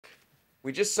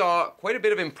we just saw quite a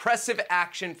bit of impressive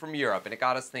action from Europe, and it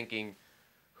got us thinking,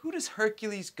 who does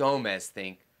Herculez Gomez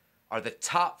think are the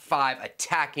top 5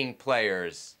 attacking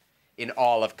players in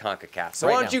all of Concacaf? So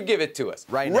why don't you give it to us?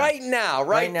 Right now,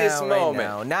 this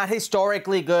moment. Not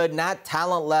historically good, not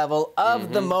talent level,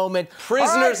 of the moment.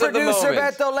 Prisoners of the moment.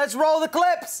 Producer Beto, let's roll the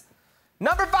clips.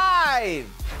 Number 5.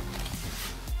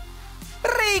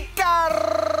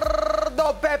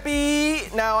 Ricardo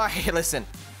Pepi. Now, listen.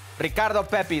 Ricardo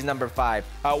Pepi is number 5.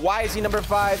 Why is he number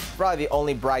 5? Probably the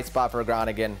only bright spot for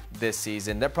Groningen this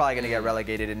season. They're probably going to get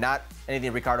relegated, and not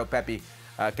anything Ricardo Pepi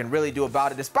can really do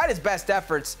about it. Despite his best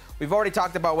efforts, we've already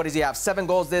talked about what does he have? 7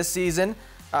 goals this season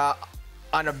on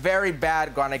a very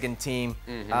bad Groningen team.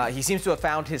 He seems to have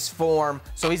found his form,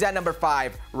 so he's at number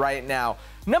 5 right now.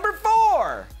 Number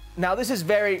 4. Now, this is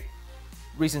very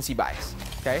recency bias,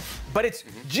 okay? But it's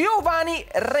Giovanni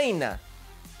Reyna.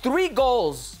 3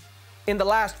 goals in the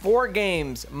last 4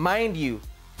 games, mind you,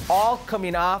 all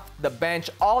coming off the bench,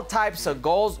 all types of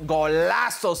goals,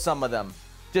 golazos, some of them.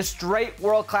 Just straight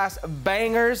world-class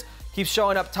bangers. Keeps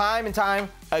showing up time and time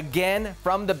again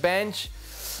from the bench.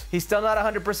 He's still not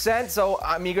 100%, so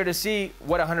I'm eager to see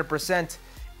what 100%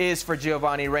 is for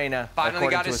Giovanni Reyna. Finally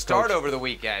got his start over the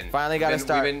weekend. Finally got his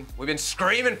start. We've been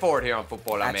screaming for it here on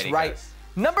Futbol Americas. That's right.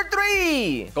 Number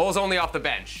 3. Goals only off the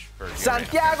bench for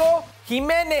Santiago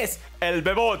Jimenez, El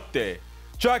Bebote,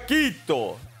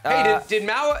 Chaquito. Hey, did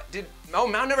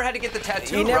Mao never had to get the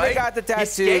tattoo, He never got the tattoo. He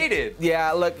skated.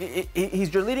 Yeah, look,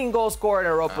 he's your leading goal scorer in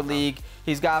Europa League.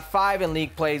 He's got 5 in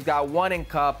league play. He's got 1 in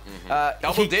cup.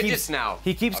 Double digits now.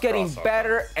 He keeps getting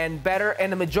better and better, and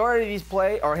the majority of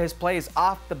his play is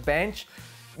off the bench.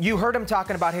 You heard him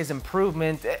talking about his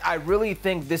improvement. I really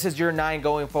think this is your 9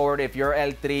 going forward. If you're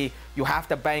El Tri, you have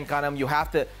to bank on him. You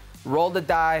have to roll the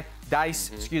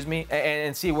dice, excuse me,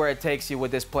 and see where it takes you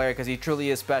with this player, because he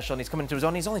truly is special, and he's coming to his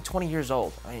own. He's only 20 years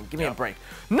old. I mean, give me a break.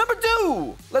 Number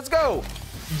 2, let's go.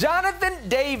 Jonathan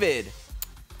David,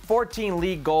 14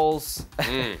 league goals.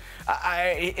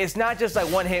 It's not just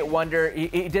like one-hit wonder.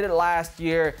 He did it last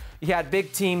year. He had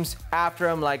big teams after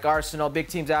him, like Arsenal, big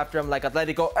teams after him, like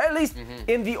Atletico, at least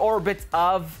in the orbit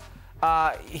of.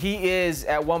 He is,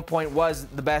 at one point, was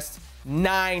the best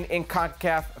 9 in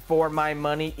Concacaf for my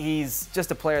money. He's just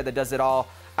a player that does it all.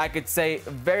 I could say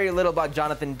very little about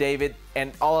Jonathan David,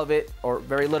 and all of it, or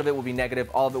very little of it, will be negative.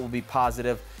 All of it will be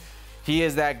positive. He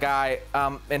is that guy.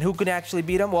 And who can actually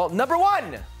beat him? Well, number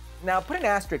 1. Now, put an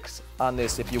asterisk on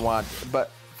this if you want. But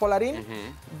Folarin,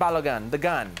 Balogun, the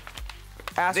gun.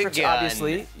 Asterisk,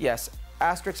 obviously. Yes.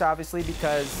 Asterisk, obviously,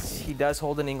 because he does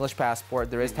hold an English passport.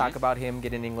 There is talk about him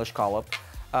getting an English call-up.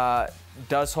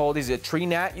 Does hold, he's a tree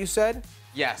nat, you said?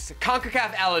 Yes,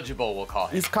 CONCACAF eligible, we'll call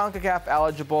him. He's CONCACAF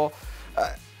eligible.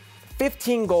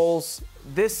 15 goals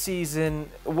this season,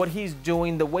 what he's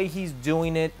doing, the way he's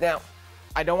doing it. Now,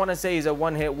 I don't want to say he's a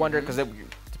one-hit wonder, because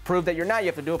to prove that you're not, you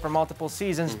have to do it for multiple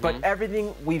seasons. But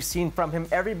everything we've seen from him,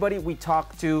 everybody we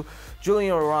talked to,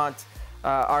 Julian Laurent,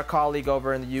 our colleague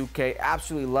over in the UK,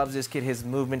 absolutely loves this kid, his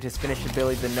movement, his finish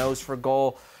ability, the nose for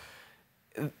goal.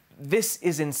 This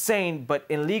is insane, but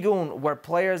in Ligue 1, where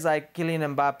players like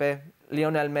Kylian Mbappe,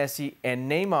 Lionel Messi,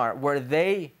 and Neymar, where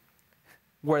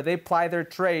they ply their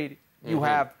trade, you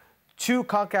have 2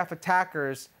 CONCACAF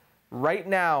attackers right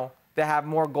now that have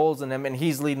more goals than him, and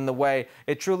he's leading the way.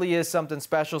 It truly is something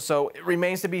special, so it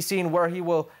remains to be seen where he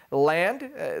will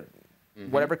land,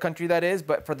 whatever country that is,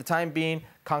 but for the time being,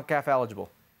 CONCACAF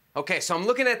eligible. Okay, so I'm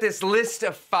looking at this list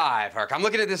of 5, Herc. I'm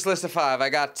looking at this list of 5. I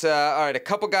got, all right, a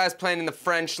couple guys playing in the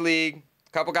French league, a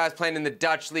couple guys playing in the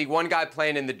Dutch league, 1 guy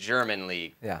playing in the German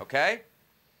league. Yeah. Okay?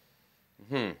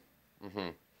 And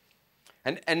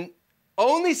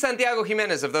only Santiago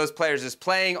Jimenez of those players is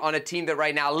playing on a team that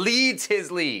right now leads his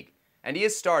league. And he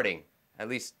is starting, at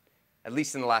least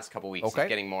in the last couple weeks. He's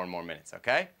getting more and more minutes,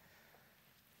 okay?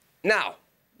 Now,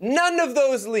 none of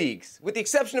those leagues, with the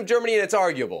exception of Germany, and it's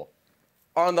arguable,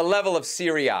 are on the level of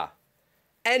Serie A.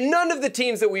 And none of the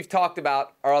teams that we've talked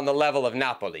about are on the level of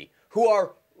Napoli, who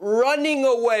are running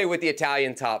away with the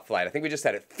Italian top flight. I think we just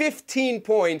said it. 15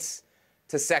 points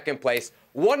to second place.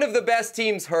 One of the best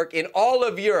teams, Herc, in all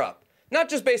of Europe. Not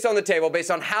just based on the table,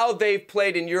 based on how they've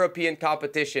played in European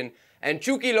competition. And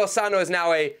Chucky Lozano is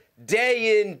now a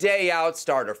day-in, day-out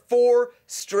starter. 4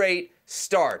 straight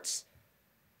starts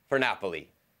for Napoli.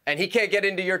 And he can't get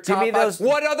into your top 5.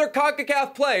 What other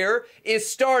CONCACAF player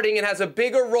is starting and has a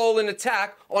bigger role in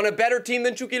attack on a better team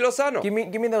than Chucky Lozano? Give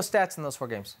me those stats in those 4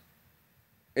 games.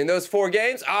 In those 4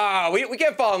 games? We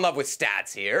can't fall in love with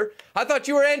stats here. I thought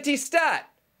you were anti-stat.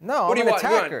 No, I'm an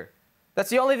attacker. That's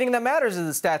the only thing that matters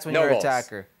is the stats when you're an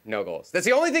attacker. No goals. That's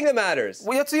the only thing that matters.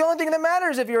 Well, that's the only thing that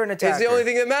matters if you're an attacker. It's the only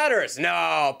thing that matters.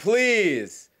 No,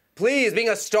 please. Please, being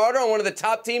a starter on one of the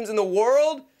top teams in the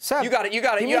world, Seb, you got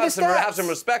to have some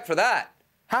respect for that.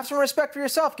 Have some respect for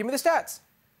yourself. Give me the stats.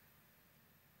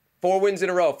 4 wins in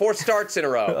a row, 4 starts in a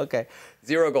row. Okay.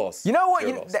 0 goals. You know what?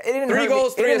 It didn't 3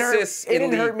 goals, 3 assists. It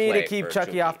didn't hurt me to keep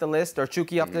Chucky off the list, or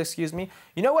Chucky off the list, excuse me.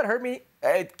 You know what hurt me?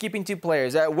 Keeping 2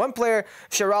 players. One player,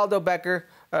 Geraldo Becker,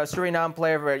 Suriname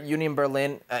player for Union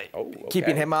Berlin,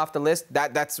 keeping him off the list.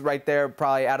 That's right there,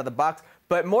 probably out of the box.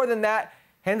 But more than that,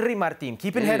 Henry Martin.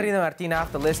 Keeping Henry Martin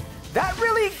off the list, that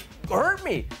really hurt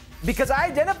me because I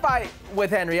identify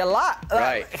with Henry a lot.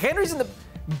 Right. Henry's in the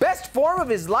best form of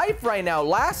his life right now.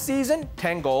 Last season,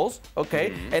 10 goals,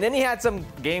 okay? And then he had some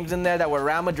games in there that were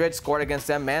Real Madrid scored against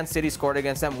them, Man City scored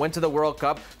against them, went to the World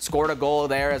Cup, scored a goal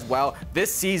there as well.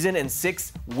 This season, in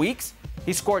 6 weeks,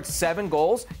 he scored 7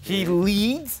 goals. He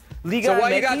leads Liga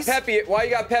MX. So why you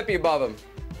got Pepi above him?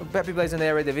 Pepi plays in the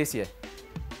Eredivisie.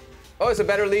 Oh, it's a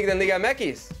better league than Liga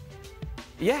MX.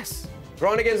 Yes.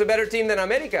 Groningen's a better team than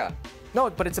America. No,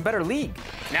 but it's a better league.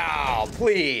 No,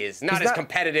 please. Not as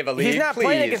competitive a league. He's not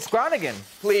playing against Groningen.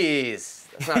 Please.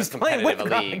 That's not as competitive a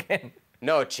league. Groningen.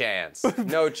 No chance.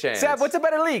 No chance. Seb, what's a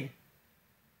better league?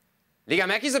 Liga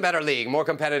MX is a better league, more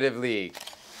competitive league.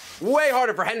 Way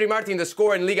harder for Henry Martin to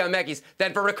score in Liga MX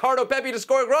than for Ricardo Pepi to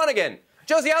score at Groningen.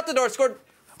 Josie Altidore scored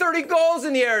 30 goals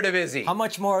in the Eredivisie. How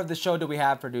much more of the show do we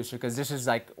have, producer? Because this is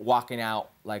like walking out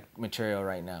like material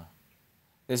right now.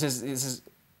 This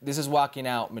is walking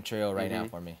out material right now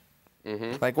for me.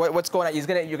 Like what's going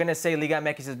on? You're gonna say Liga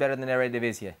MX is better than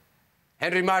Eredivisie?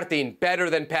 Henry Martin better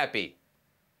than Pepi.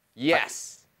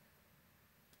 Yes.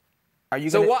 Are you?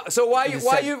 So why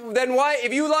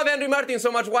if you love Henry Martin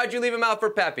so much, why'd you leave him out for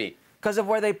Pepi? Because of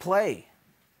where they play.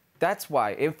 That's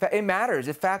why. It matters.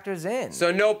 It factors in.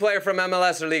 So no player from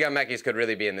MLS or Liga MX could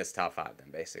really be in this top 5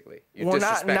 then, basically. You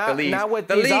disrespect the leagues. Not with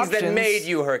the these leagues options, that made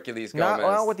you Herculez Gomez.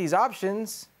 Not with these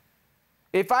options.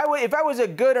 If I was a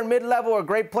good or mid-level or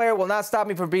great player, will not stop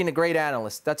me from being a great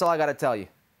analyst. That's all I got to tell you.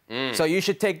 So you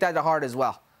should take that to heart as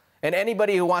well. And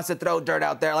anybody who wants to throw dirt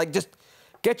out there, like just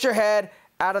get your head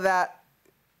out of that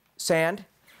sand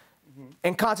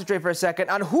and concentrate for a second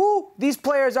on who these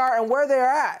players are and where they're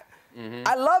at.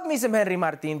 I love me some Henry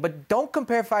Martin, but don't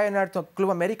compare Feyenoord to Club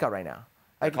America right now.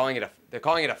 They're calling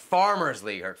it a farmers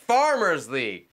league, Herc. Farmers league.